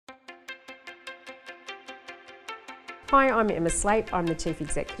Hi, I'm Emma Slate. I'm the Chief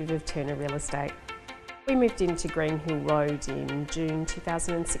Executive of Turner Real Estate. We moved into Green Hill Road in June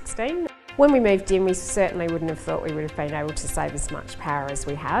 2016. When we moved in, we certainly wouldn't have thought we would have been able to save as much power as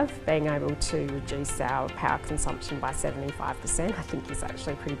we have. Being able to reduce our power consumption by 75%, I think is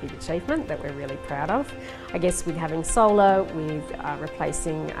actually a pretty big achievement that we're really proud of. I guess with having solar, with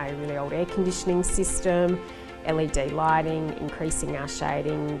replacing a really old air conditioning system, LED lighting, increasing our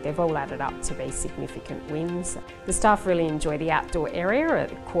shading, they've all added up to be significant wins. The staff really enjoy the outdoor area.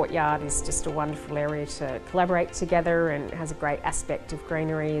 The courtyard is just a wonderful area to collaborate together and has a great aspect of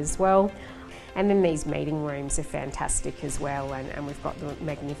greenery as well. And then these meeting rooms are fantastic as well, and we've got the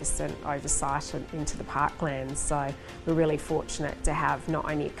magnificent oversight into the parklands. So we're really fortunate to have not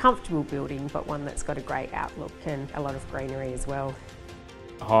only a comfortable building, but one that's got a great outlook and a lot of greenery as well.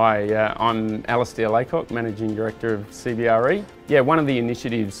 Hi, I'm Alistair Laycock, Managing Director of CBRE. One of the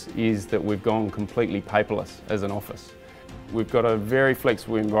initiatives is that we've gone completely paperless as an office. We've got a very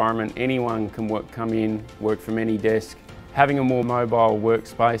flexible environment. Anyone can come in, work from any desk. Having a more mobile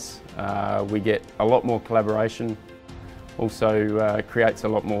workspace, we get a lot more collaboration. Also creates a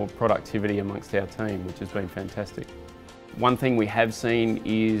lot more productivity amongst our team, which has been fantastic. One thing we have seen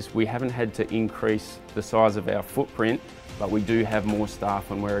is we haven't had to increase the size of our footprint, but we do have more staff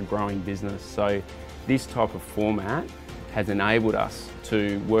and we're a growing business. So this type of format has enabled us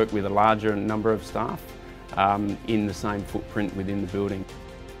to work with a larger number of staff in the same footprint within the building.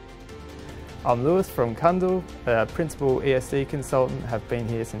 I'm Lewis from Kundal, a Principal ESD Consultant, have been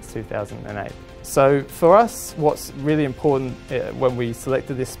here since 2008. So for us, what's really important when we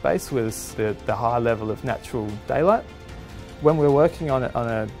selected this space was the high level of natural daylight. When we're working on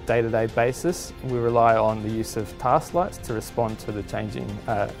a day-to-day basis, we rely on the use of task lights to respond to the changing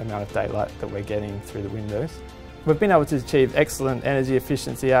amount of daylight that we're getting through the windows. We've been able to achieve excellent energy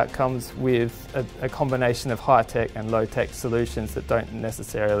efficiency outcomes with a combination of high-tech and low-tech solutions that don't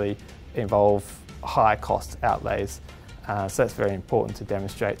necessarily involve high-cost outlays. So it's very important to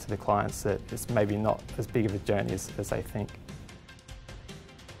demonstrate to the clients that it's maybe not as big of a journey as they think.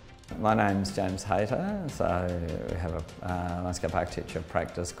 My name's James Hayter, so we have a landscape architecture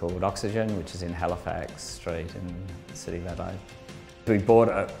practice called Oxygen, which is in Halifax Street in the city of Adelaide. We bought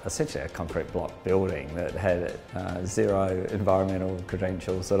essentially a concrete block building that had zero environmental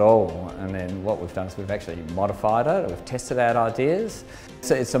credentials at all, and then what we've done is we've actually modified it, we've tested out ideas.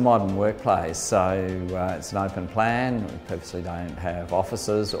 So it's a modern workplace, so it's an open plan. We purposely don't have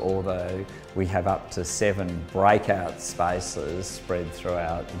offices, although we have up to 7 breakout spaces spread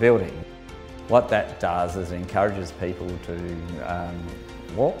throughout the building. What that does is it encourages people to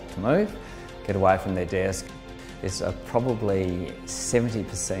walk, to move, get away from their desk. It's probably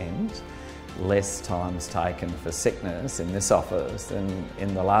 70% less times taken for sickness in this office than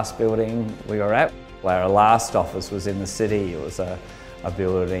in the last building we were at. Our last office was in the city. It was a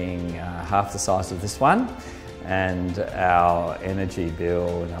building half the size of this one, and our energy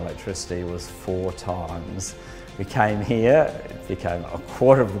bill and electricity was 4 times. We came here, it became a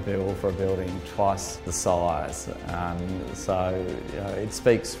quarter of the bill for a building twice the size. So it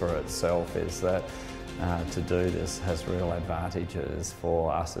speaks for itself, is that to do this has real advantages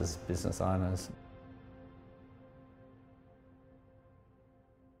for us as business owners.